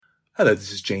Hello,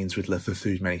 this is James Riddler for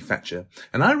Food Manufacture,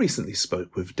 and I recently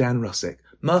spoke with Dan Russick,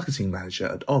 Marketing Manager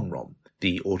at Omron,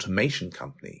 the automation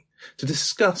company, to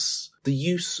discuss the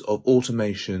use of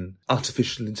automation,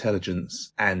 artificial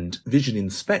intelligence, and vision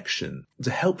inspection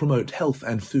to help promote health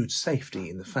and food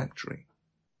safety in the factory.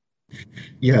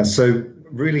 Yeah, so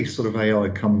really sort of AI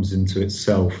comes into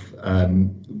itself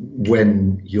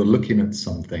when you're looking at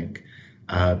something,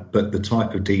 but the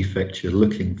type of defect you're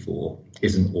looking for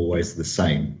isn't always the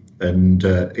same. And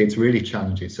it's really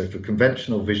challenging. So for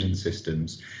conventional vision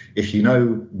systems, if you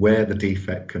know where the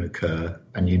defect can occur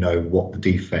and you know what the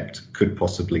defect could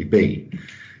possibly be,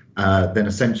 then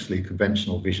essentially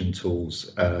conventional vision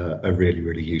tools are really,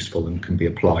 really useful and can be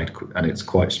applied, and it's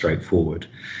quite straightforward.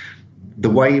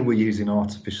 The way we're using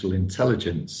artificial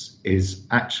intelligence is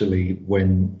actually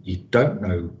when you don't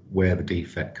know where the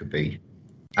defect could be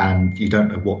and you don't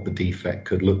know what the defect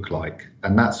could look like.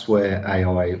 And that's where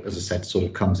AI, as I said, sort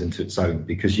of comes into its own,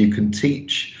 because you can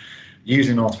teach,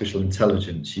 using artificial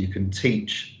intelligence, you can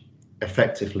teach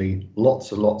effectively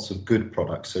lots and lots of good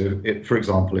products. So for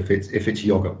example, if it's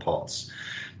yogurt pots,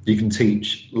 you can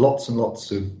teach lots and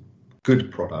lots of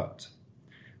good product,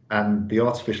 and the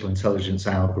artificial intelligence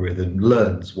algorithm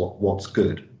learns what's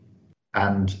good.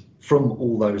 And from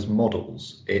all those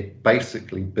models, it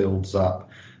basically builds up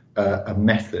a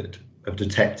method of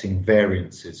detecting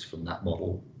variances from that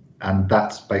model. And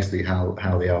that's basically how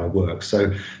the AI works.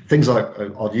 So things like,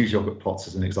 I'll use yogurt pots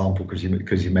as an example because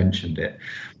you mentioned it.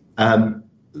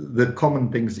 The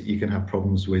common things that you can have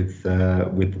problems with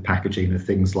the packaging are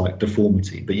things like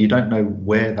deformity, but you don't know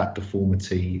where that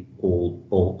deformity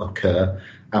will occur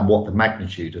and what the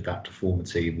magnitude of that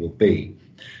deformity will be.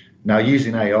 Now,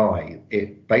 using AI,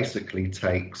 it basically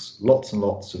takes lots and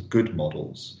lots of good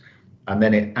models, and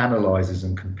then it analyzes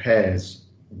and compares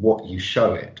what you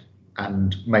show it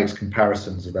and makes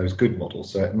comparisons of those good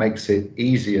models. So it makes it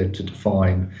easier to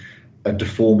define a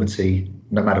deformity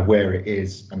no matter where it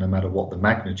is and no matter what the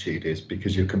magnitude is,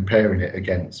 because you're comparing it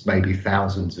against maybe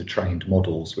thousands of trained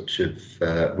models which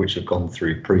have gone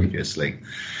through previously.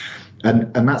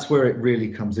 And that's where it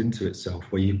really comes into itself,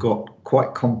 where you've got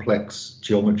quite complex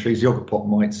geometries. Yogurt pot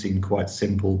might seem quite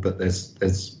simple, but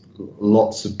there's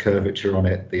lots of curvature on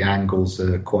it. The angles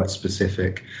are quite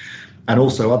specific. And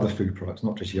also other food products,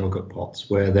 not just yogurt pots,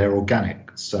 where they're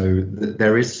organic. So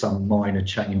there is some minor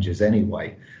changes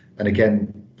anyway. And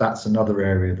again, that's another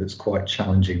area that's quite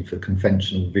challenging for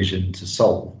conventional vision to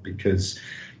solve, because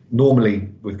normally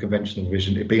with conventional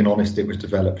vision, being honest, it was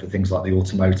developed for things like the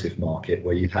automotive market,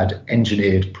 where you had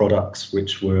engineered products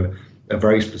which were a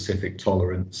very specific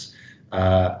tolerance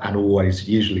and always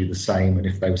usually the same. And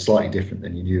if they were slightly different,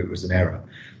 then you knew it was an error.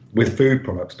 With food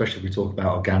products, especially if we talk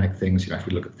about organic things, if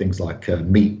we look at things like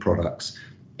meat products,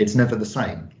 it's never the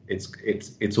same.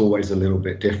 It's always a little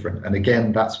bit different. And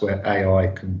again, that's where AI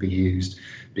can be used,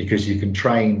 because you can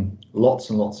train lots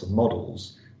and lots of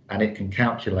models and it can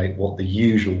calculate what the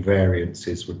usual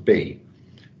variances would be.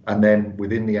 And then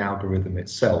within the algorithm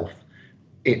itself,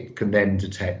 it can then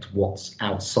detect what's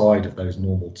outside of those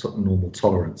normal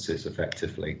tolerances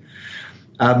effectively.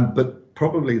 But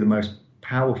probably the most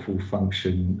powerful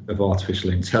function of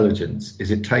artificial intelligence is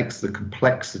it takes the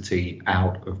complexity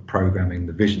out of programming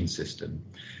the vision system,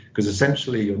 because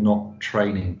essentially you're not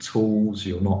training tools,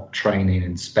 you're not training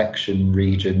inspection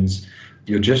regions,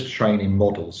 you're just training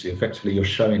models. You're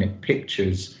showing it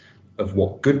pictures of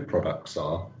what good products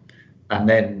are, and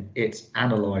then it's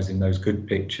analyzing those good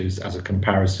pictures as a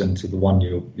comparison to the one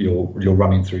you're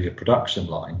running through your production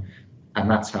line. And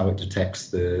that's how it detects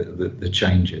the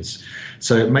changes.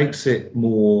 So it makes it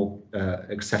more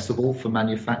accessible for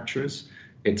manufacturers.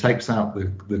 It takes out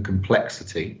the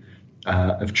complexity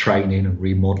of training and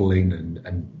remodeling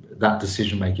and that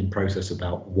decision-making process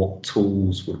about what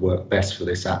tools would work best for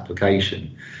this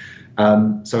application.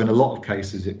 So in a lot of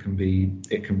cases, it can be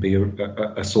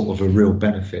a sort of a real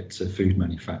benefit to food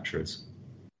manufacturers.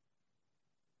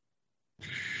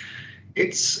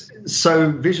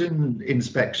 So vision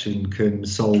inspection can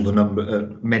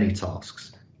solve many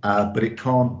tasks, but it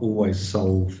can't always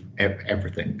solve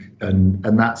everything,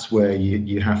 and that's where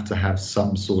you have to have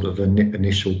some sort of an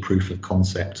initial proof of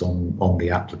concept on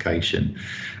the application.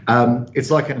 It's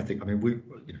like anything. I mean,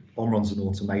 Omron's an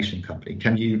automation company.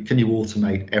 Can you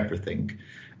automate everything?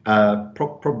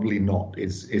 Probably not.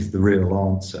 Is the real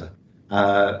answer.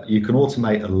 You can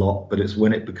automate a lot, but it's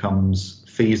when it becomes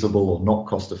feasible or not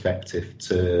cost effective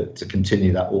to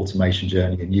continue that automation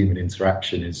journey, and human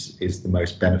interaction is the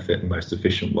most benefit and most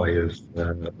efficient way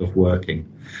of working.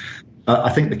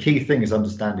 I think the key thing is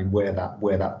understanding where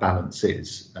that balance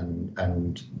is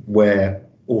and where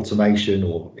automation,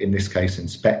 or in this case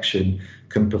inspection,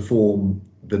 can perform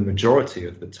the majority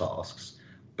of the tasks,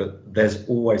 but there's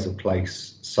always a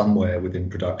place somewhere within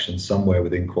production, somewhere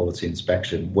within quality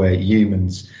inspection, where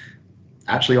humans,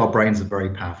 actually our brain's a very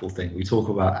powerful thing. We talk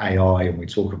about AI and we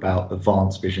talk about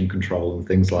advanced vision control and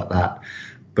things like that,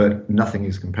 but nothing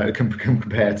is compared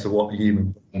to what a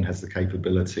human brain has the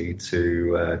capability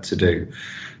to do.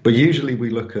 But usually we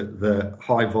look at the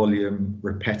high volume,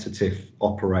 repetitive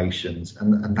operations,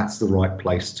 and that's the right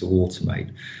place to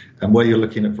automate. And where you're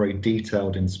looking at very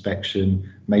detailed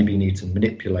inspection, maybe you need to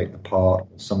manipulate the part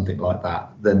or something like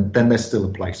that, then there's still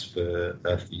a place for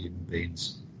human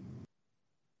beings.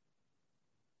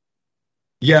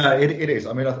 Yeah, it is.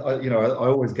 I mean, I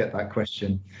always get that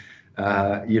question.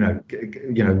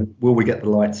 Will we get the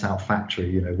lights out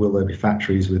factory? Will there be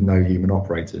factories with no human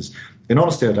operators? In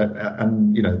honesty, I don't,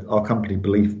 and our company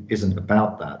belief isn't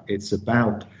about that. It's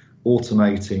about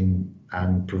automating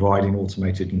and providing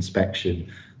automated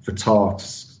inspection for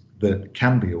tasks that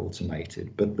can be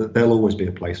automated, but there'll always be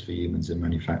a place for humans in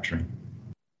manufacturing.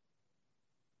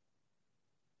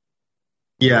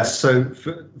 Yeah, so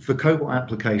for cobalt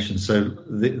applications, so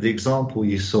the example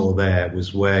you saw there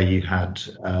was where you had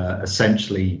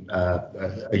essentially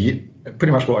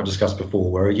pretty much what I discussed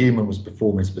before, where a human was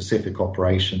performing specific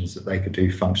operations that they could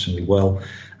do functionally well,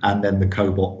 and then the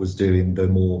cobot was doing the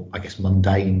more, I guess,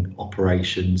 mundane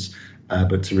operations,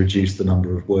 but to reduce the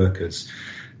number of workers.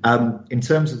 In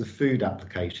terms of the food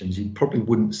applications, you probably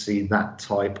wouldn't see that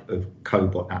type of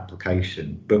cobot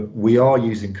application, but we are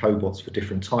using cobots for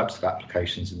different types of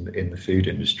applications in the food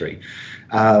industry.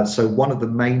 So one of the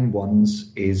main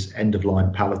ones is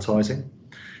end-of-line palletizing.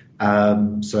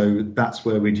 So that's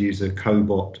where we'd use a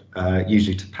cobot,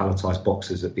 usually to palletize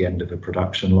boxes at the end of a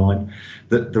production line.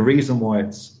 The reason why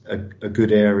it's a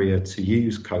good area to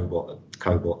use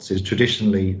cobots is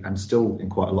traditionally, and still in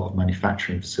quite a lot of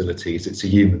manufacturing facilities, it's a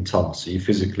human task. So you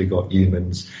physically got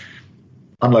humans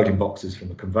unloading boxes from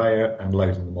a conveyor and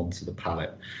loading them onto the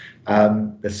pallet.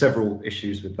 There's several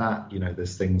issues with that.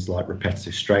 There's things like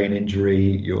repetitive strain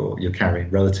injury. You're carrying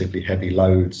relatively heavy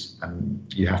loads,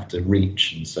 and you have to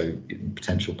reach, and so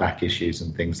potential back issues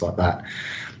and things like that.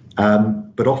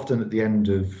 But often at the end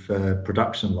of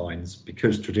production lines,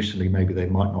 because traditionally maybe they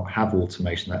might not have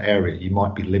automation in that area, you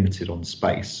might be limited on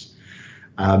space.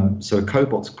 So a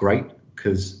cobot's great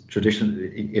because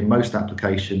traditionally, in most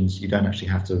applications, you don't actually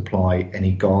have to apply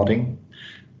any guarding.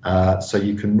 So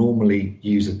you can normally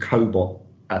use a cobot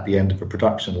at the end of a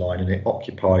production line, and it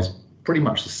occupies pretty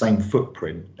much the same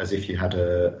footprint as if you had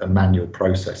a manual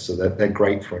process. So they're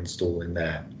great for installing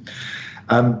there.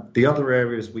 The other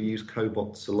areas we use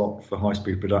cobots a lot for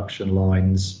high-speed production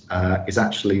lines is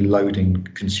actually loading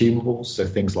consumables, so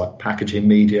things like packaging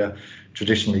media.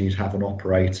 Traditionally, you'd have an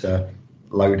operator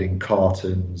loading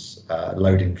cartons,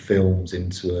 loading films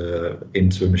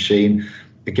into a machine.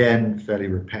 Again, fairly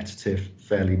repetitive,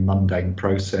 fairly mundane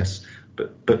process,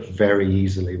 but very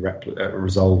easily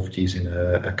resolved using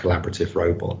a collaborative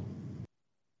robot.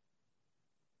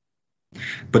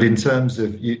 But in terms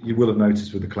of, you will have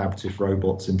noticed with the collaborative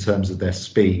robots, in terms of their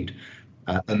speed,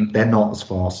 and they're not as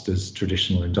fast as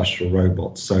traditional industrial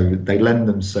robots. So they lend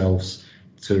themselves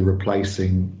to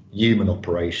replacing human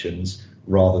operations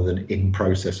rather than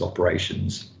in-process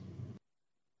operations.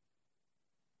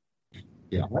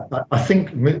 Yeah, I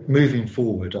think moving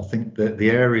forward, I think that the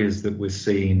areas that we're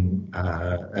seeing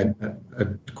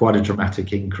quite a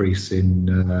dramatic increase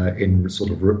in sort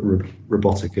of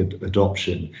robotic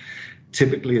adoption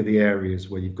typically are the areas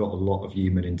where you've got a lot of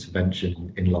human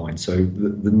intervention in line. So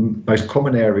the most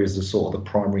common areas are sort of the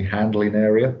primary handling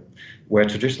area, where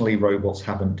traditionally robots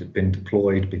haven't been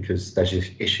deployed because there's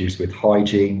issues with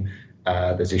hygiene,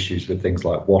 there's issues with things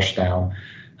like washdown.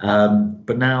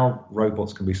 But now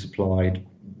robots can be supplied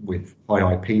with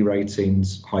high IP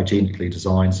ratings, hygienically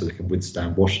designed so they can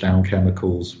withstand washdown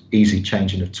chemicals, easy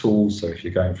changing of tools, so if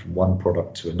you're going from one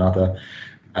product to another.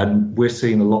 And we're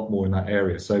seeing a lot more in that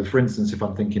area. So, for instance, if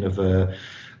I'm thinking of a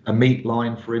meat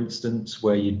line, for instance,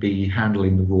 where you'd be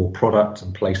handling the raw product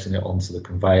and placing it onto the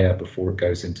conveyor before it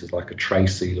goes into like a tray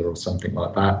sealer or something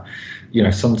like that.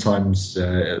 Sometimes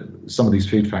some of these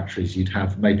food factories, you'd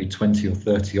have maybe 20 or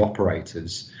 30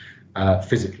 operators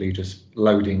physically just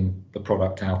loading the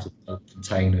product out of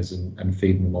containers and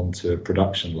feeding them onto a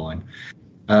production line.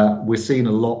 We're seeing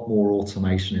a lot more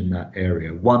automation in that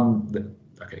area.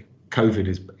 COVID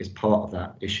is part of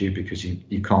that issue because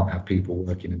you can't have people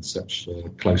working in such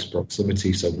close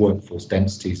proximity, so workforce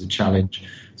density is a challenge,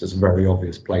 so it's a very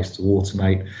obvious place to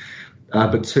automate.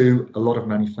 But two, a lot of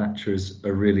manufacturers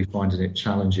are really finding it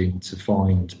challenging to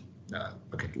find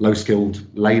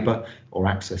low-skilled labour or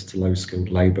access to low-skilled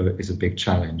labour is a big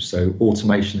challenge. So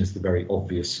automation is the very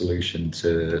obvious solution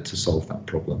to solve that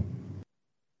problem.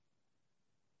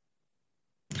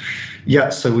 Yeah,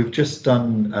 so we've just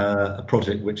done a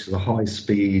project which is a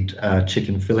high-speed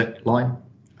chicken fillet line.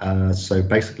 So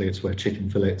basically it's where chicken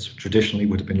fillets traditionally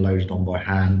would have been loaded on by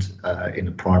hand in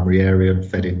a primary area and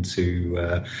fed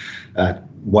into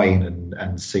weighing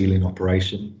and sealing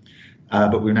operation.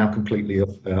 But we've now completely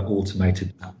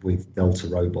automated that with Delta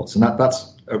robots. And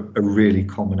that's a really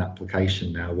common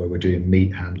application now where we're doing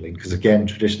meat handling. Because again,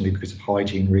 traditionally, because of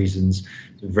hygiene reasons,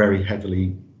 it's a very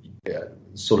heavily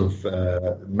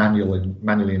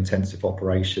manually intensive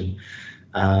operation.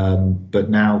 But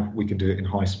now we can do it in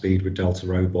high speed with Delta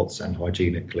robots and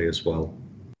hygienically as well.